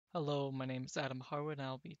Hello, my name is Adam Harwood and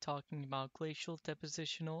I'll be talking about glacial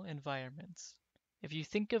depositional environments. If you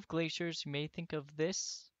think of glaciers, you may think of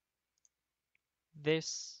this,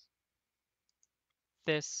 this,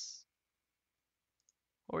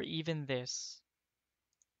 or even this.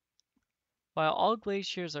 While all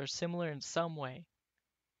glaciers are similar in some way,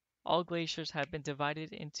 all glaciers have been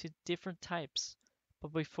divided into different types.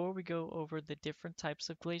 But before we go over the different types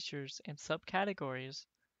of glaciers and subcategories,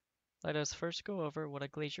 let us first go over what a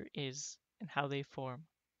glacier is and how they form.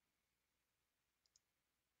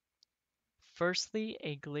 Firstly,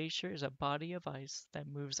 a glacier is a body of ice that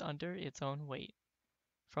moves under its own weight,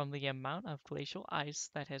 from the amount of glacial ice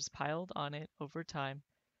that has piled on it over time.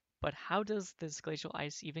 But how does this glacial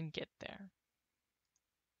ice even get there?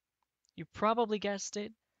 You probably guessed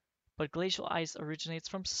it, but glacial ice originates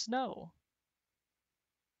from snow.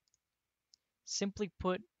 Simply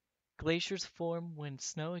put, glaciers form when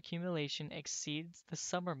snow accumulation exceeds the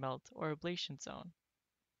summer melt or ablation zone.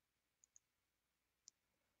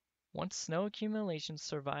 Once snow accumulations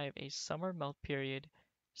survive a summer melt period,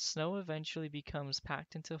 snow eventually becomes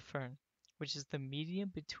packed into firn, which is the medium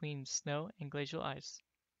between snow and glacial ice.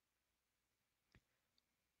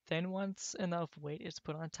 Then once enough weight is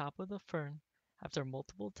put on top of the firn, after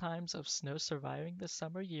multiple times of snow surviving the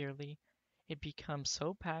summer yearly, it becomes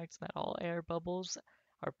so packed that all air bubbles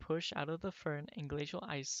are pushed out of the firn and glacial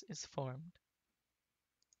ice is formed.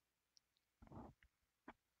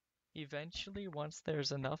 Eventually, once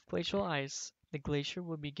there's enough glacial ice, the glacier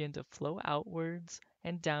will begin to flow outwards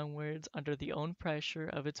and downwards under the own pressure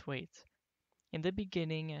of its weight. In the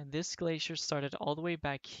beginning, this glacier started all the way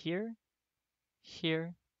back here,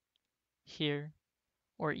 here, here,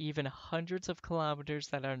 or even hundreds of kilometers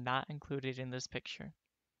that are not included in this picture.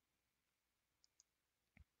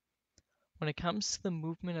 When it comes to the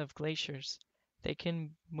movement of glaciers, they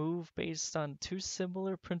can move based on two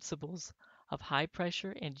similar principles of high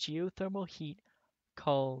pressure and geothermal heat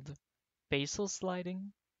called basal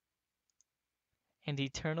sliding and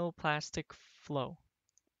eternal plastic flow.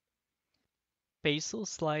 Basal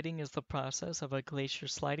sliding is the process of a glacier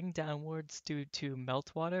sliding downwards due to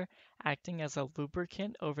meltwater acting as a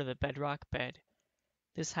lubricant over the bedrock bed.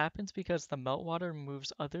 This happens because the meltwater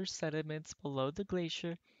moves other sediments below the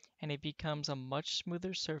glacier and it becomes a much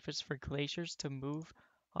smoother surface for glaciers to move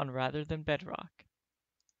on rather than bedrock.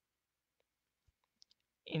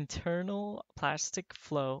 Internal plastic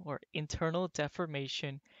flow or internal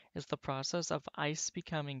deformation is the process of ice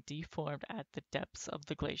becoming deformed at the depths of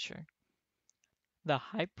the glacier. The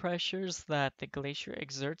high pressures that the glacier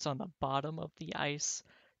exerts on the bottom of the ice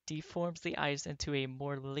deforms the ice into a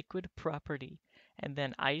more liquid property, and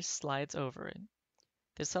then ice slides over it.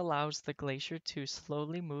 This allows the glacier to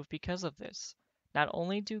slowly move because of this. Not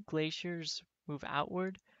only do glaciers move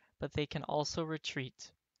outward, but they can also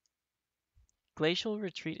retreat. Glacial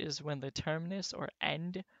retreat is when the terminus or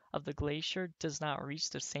end of the glacier does not reach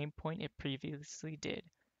the same point it previously did.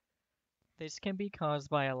 This can be caused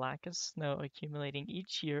by a lack of snow accumulating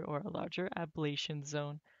each year or a larger ablation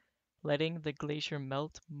zone, letting the glacier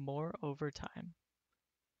melt more over time.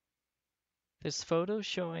 This photo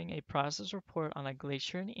showing a process report on a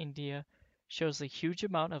glacier in India shows a huge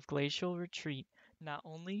amount of glacial retreat. Not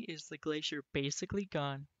only is the glacier basically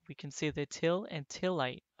gone, we can see the till and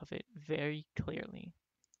tillite of it very clearly.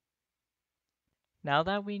 Now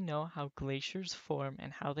that we know how glaciers form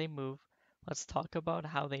and how they move, let's talk about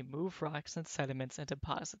how they move rocks and sediments and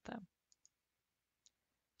deposit them.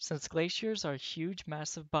 Since glaciers are huge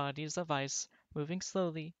massive bodies of ice moving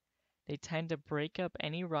slowly, they tend to break up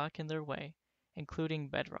any rock in their way, including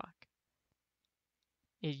bedrock.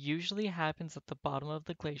 It usually happens at the bottom of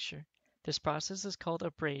the glacier. This process is called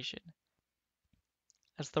abrasion.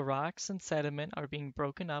 As the rocks and sediment are being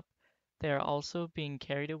broken up, they are also being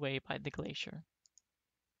carried away by the glacier.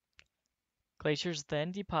 Glaciers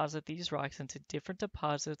then deposit these rocks into different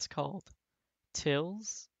deposits called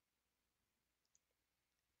tills,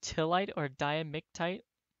 tillite or diamictite,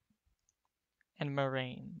 and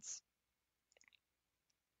moraines.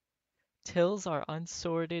 Tills are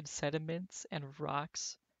unsorted sediments and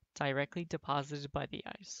rocks directly deposited by the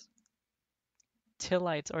ice.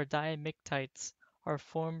 Tillites or diamictites are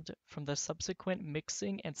formed from the subsequent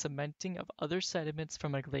mixing and cementing of other sediments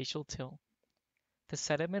from a glacial till. The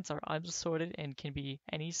sediments are unsorted and can be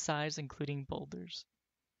any size including boulders.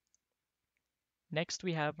 Next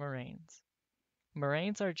we have moraines.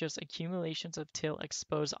 Moraines are just accumulations of till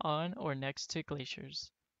exposed on or next to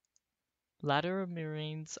glaciers. Lateral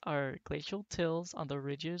moraines are glacial tills on the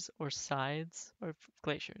ridges or sides of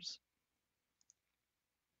glaciers.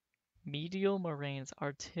 Medial moraines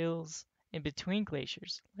are tills in between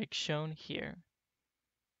glaciers, like shown here.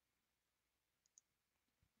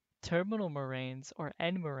 Terminal moraines or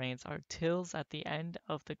end moraines are tills at the end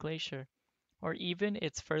of the glacier, or even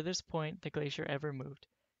its furthest point the glacier ever moved.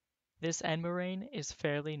 This end moraine is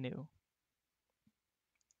fairly new.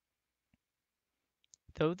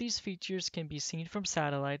 Though these features can be seen from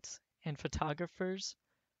satellites and photographers,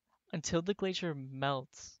 until the glacier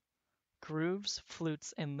melts, grooves,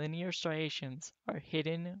 flutes, and linear striations are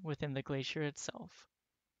hidden within the glacier itself.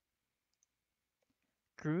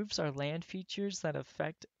 Grooves are land features that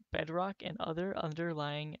affect bedrock and other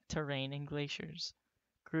underlying terrain in glaciers.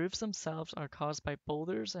 Grooves themselves are caused by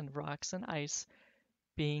boulders and rocks and ice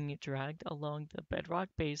being dragged along the bedrock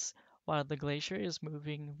base while the glacier is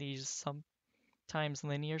moving these sometimes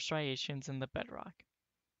linear striations in the bedrock.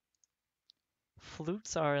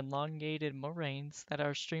 Flutes are elongated moraines that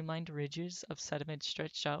are streamlined ridges of sediment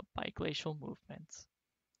stretched out by glacial movements.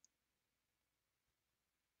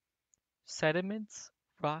 Sediments,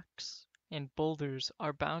 rocks, and boulders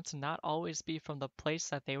are bound to not always be from the place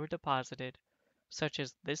that they were deposited, such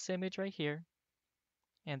as this image right here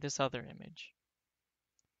and this other image.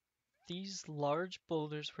 These large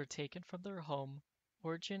boulders were taken from their home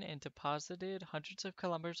origin and deposited hundreds of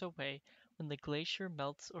kilometers away when the glacier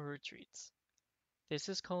melts or retreats. This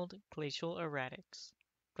is called glacial erratics.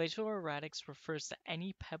 Glacial erratics refers to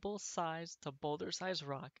any pebble-sized to boulder-sized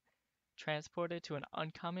rock transported to an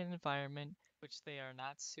uncommon environment which they are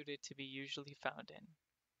not suited to be usually found in.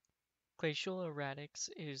 Glacial erratics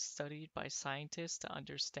is studied by scientists to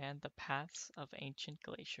understand the paths of ancient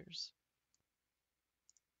glaciers.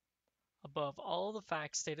 Above all the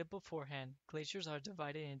facts stated beforehand, glaciers are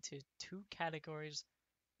divided into two categories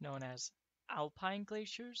known as alpine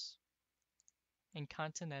glaciers and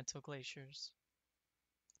continental glaciers.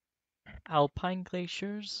 Alpine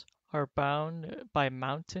glaciers are bound by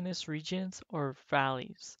mountainous regions or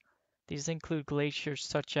valleys. These include glaciers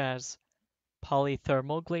such as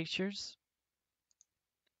polythermal glaciers,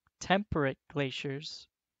 temperate glaciers,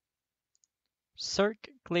 cirque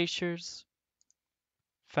glaciers,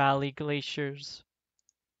 valley glaciers,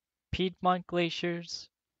 Piedmont glaciers,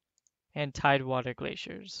 and tidewater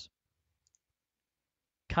glaciers.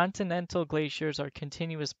 Continental glaciers are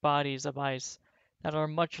continuous bodies of ice that are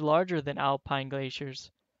much larger than alpine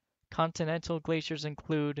glaciers. Continental glaciers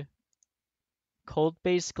include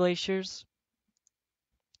cold-based glaciers,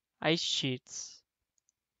 ice sheets,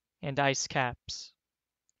 and ice caps.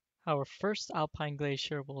 Our first alpine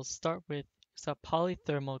glacier we'll start with is a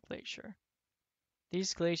polythermal glacier.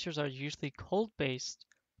 These glaciers are usually cold-based,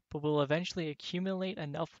 but will eventually accumulate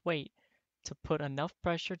enough weight to put enough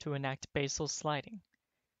pressure to enact basal sliding.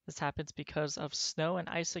 This happens because of snow and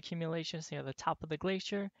ice accumulations near the top of the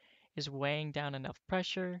glacier is weighing down enough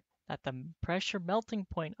pressure that the pressure melting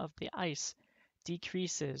point of the ice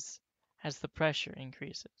decreases as the pressure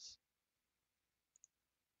increases.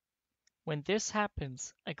 When this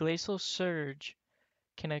happens, a glacial surge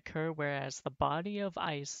can occur whereas the body of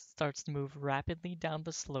ice starts to move rapidly down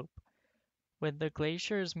the slope. When the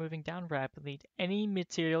glacier is moving down rapidly, any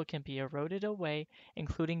material can be eroded away,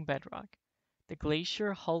 including bedrock. The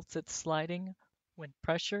glacier halts its sliding when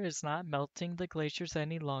pressure is not melting the glaciers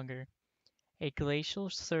any longer. A glacial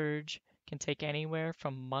surge can take anywhere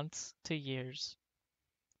from months to years.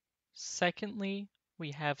 Secondly,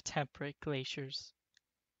 we have temperate glaciers.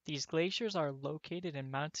 These glaciers are located in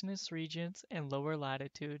mountainous regions and lower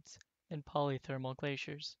latitudes than polythermal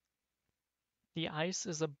glaciers. The ice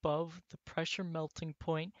is above the pressure melting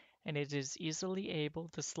point and it is easily able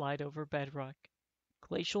to slide over bedrock.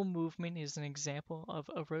 Glacial movement is an example of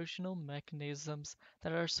erosional mechanisms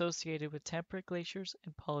that are associated with temperate glaciers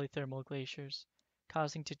and polythermal glaciers,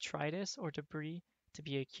 causing detritus or debris to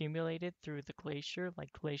be accumulated through the glacier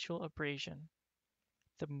like glacial abrasion.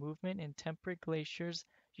 The movement in temperate glaciers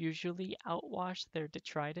usually outwash their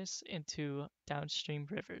detritus into downstream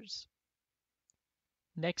rivers.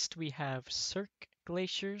 Next we have cirque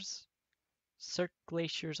glaciers. Cirque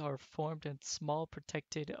glaciers are formed in small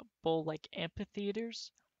protected bowl-like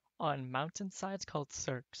amphitheaters on mountainsides called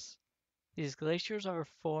cirques. These glaciers are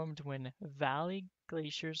formed when valley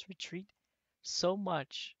glaciers retreat so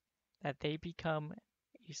much that they become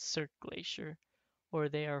a cirque glacier, or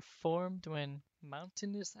they are formed when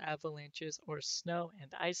mountainous avalanches or snow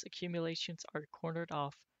and ice accumulations are cornered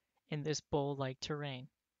off in this bowl-like terrain.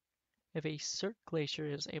 If a cirque glacier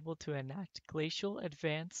is able to enact glacial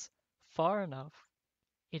advance far enough,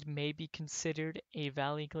 it may be considered a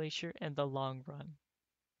valley glacier in the long run.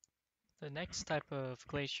 The next type of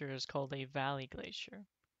glacier is called a valley glacier.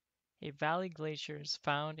 A valley glacier is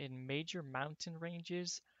found in major mountain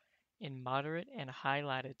ranges in moderate and high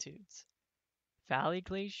latitudes. Valley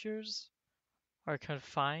glaciers are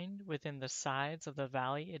confined within the sides of the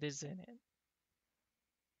valley it is in.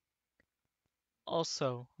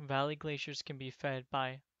 Also, valley glaciers can be fed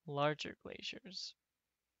by larger glaciers.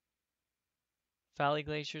 Valley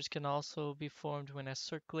glaciers can also be formed when a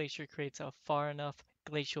cirque glacier creates a far enough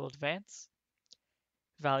glacial advance.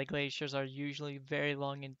 Valley glaciers are usually very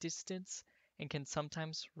long in distance and can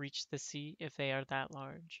sometimes reach the sea if they are that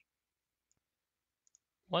large.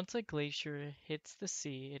 Once a glacier hits the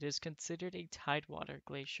sea, it is considered a tidewater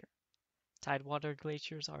glacier. Tidewater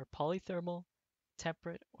glaciers are polythermal,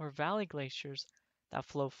 temperate, or valley glaciers that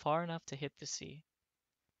flow far enough to hit the sea.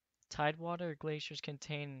 Tidewater glaciers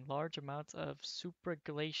contain large amounts of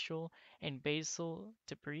supraglacial and basal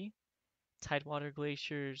debris. Tidewater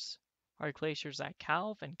glaciers are glaciers that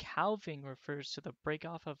calve, and calving refers to the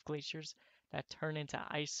breakoff of glaciers that turn into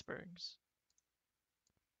icebergs.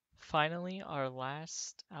 Finally, our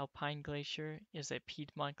last alpine glacier is a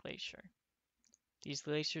Piedmont glacier. These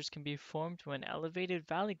glaciers can be formed when elevated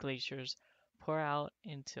valley glaciers pour out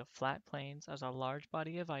into flat plains as a large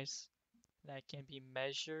body of ice that can be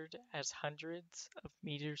measured as hundreds of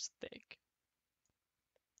meters thick.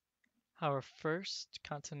 Our first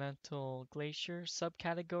continental glacier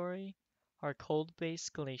subcategory are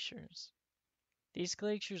cold-based glaciers. These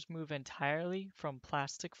glaciers move entirely from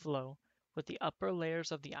plastic flow, with the upper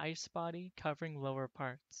layers of the ice body covering lower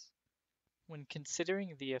parts. When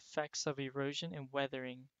considering the effects of erosion and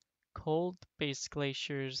weathering, cold-based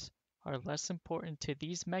glaciers are less important to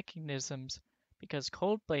these mechanisms because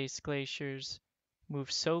cold-based glaciers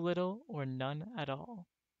move so little or none at all.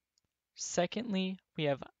 Secondly, we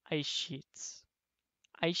have ice sheets.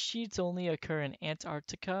 Ice sheets only occur in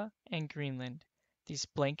Antarctica and Greenland. These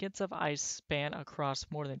blankets of ice span across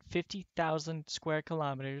more than 50,000 square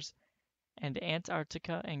kilometers, and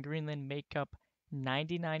Antarctica and Greenland make up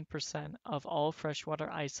 99% of all freshwater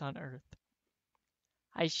ice on Earth.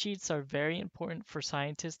 Ice sheets are very important for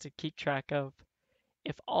scientists to keep track of.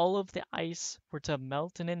 If all of the ice were to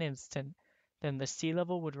melt in an instant, then the sea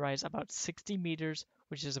level would rise about 60 meters,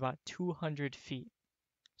 which is about 200 feet,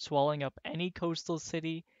 swallowing up any coastal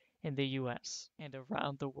city in the US and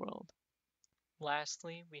around the world.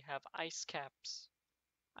 Lastly, we have ice caps.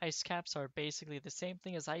 Ice caps are basically the same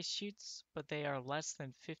thing as ice sheets, but they are less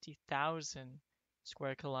than 50,000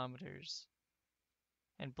 square kilometers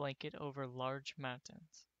and blanket over large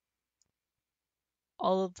mountains.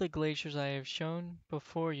 All of the glaciers I have shown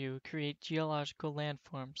before you create geological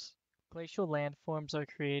landforms. Glacial landforms are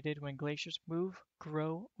created when glaciers move,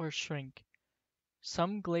 grow, or shrink.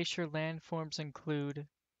 Some glacier landforms include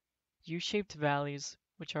U-shaped valleys,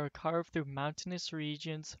 which are carved through mountainous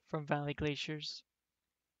regions from valley glaciers.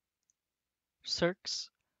 Cirques,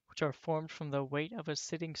 which are formed from the weight of a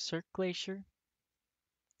sitting cirque glacier.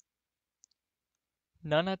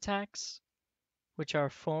 Nunataks, which are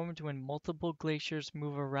formed when multiple glaciers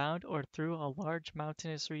move around or through a large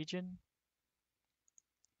mountainous region.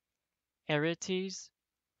 Arites,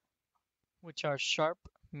 which are sharp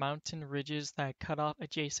mountain ridges that cut off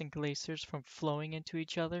adjacent glaciers from flowing into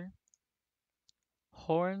each other.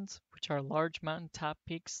 Horns, which are large mountaintop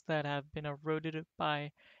peaks that have been eroded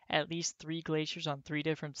by at least 3 glaciers on 3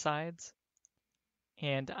 different sides.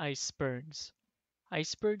 And icebergs.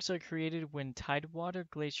 Icebergs are created when tidewater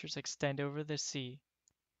glaciers extend over the sea.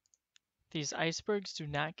 These icebergs do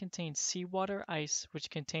not contain seawater ice, which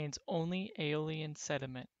contains only aeolian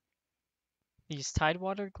sediment. These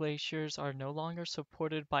tidewater glaciers are no longer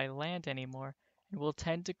supported by land anymore and will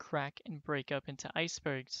tend to crack and break up into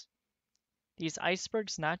icebergs. These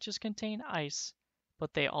icebergs not just contain ice,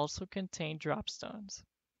 but they also contain dropstones.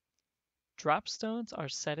 Dropstones are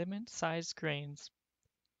sediment-sized grains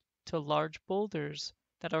to large boulders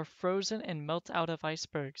that are frozen and melt out of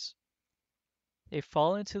icebergs. They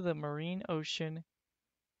fall into the marine ocean.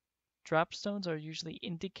 Dropstones are usually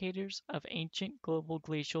indicators of ancient global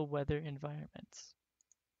glacial weather environments.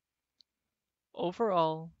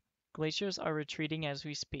 Overall, glaciers are retreating as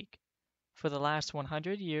we speak. For the last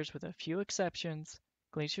 100 years, with a few exceptions,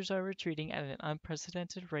 glaciers are retreating at an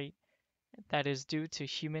unprecedented rate that is due to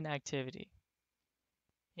human activity.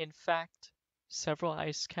 In fact, several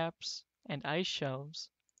ice caps and ice shelves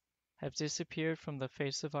have disappeared from the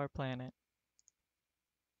face of our planet.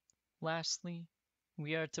 Lastly,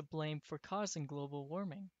 we are to blame for causing global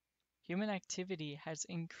warming. Human activity has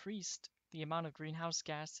increased the amount of greenhouse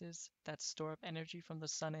gases that store up energy from the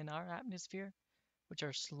sun in our atmosphere, which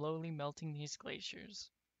are slowly melting these glaciers.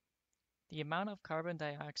 The amount of carbon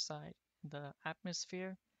dioxide in the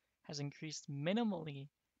atmosphere has increased minimally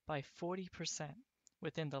by 40%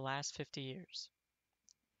 within the last 50 years.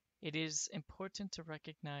 It is important to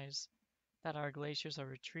recognize that our glaciers are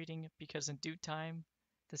retreating because in due time,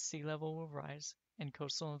 the sea level will rise and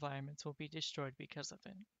coastal environments will be destroyed because of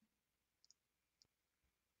it.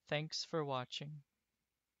 Thanks for watching.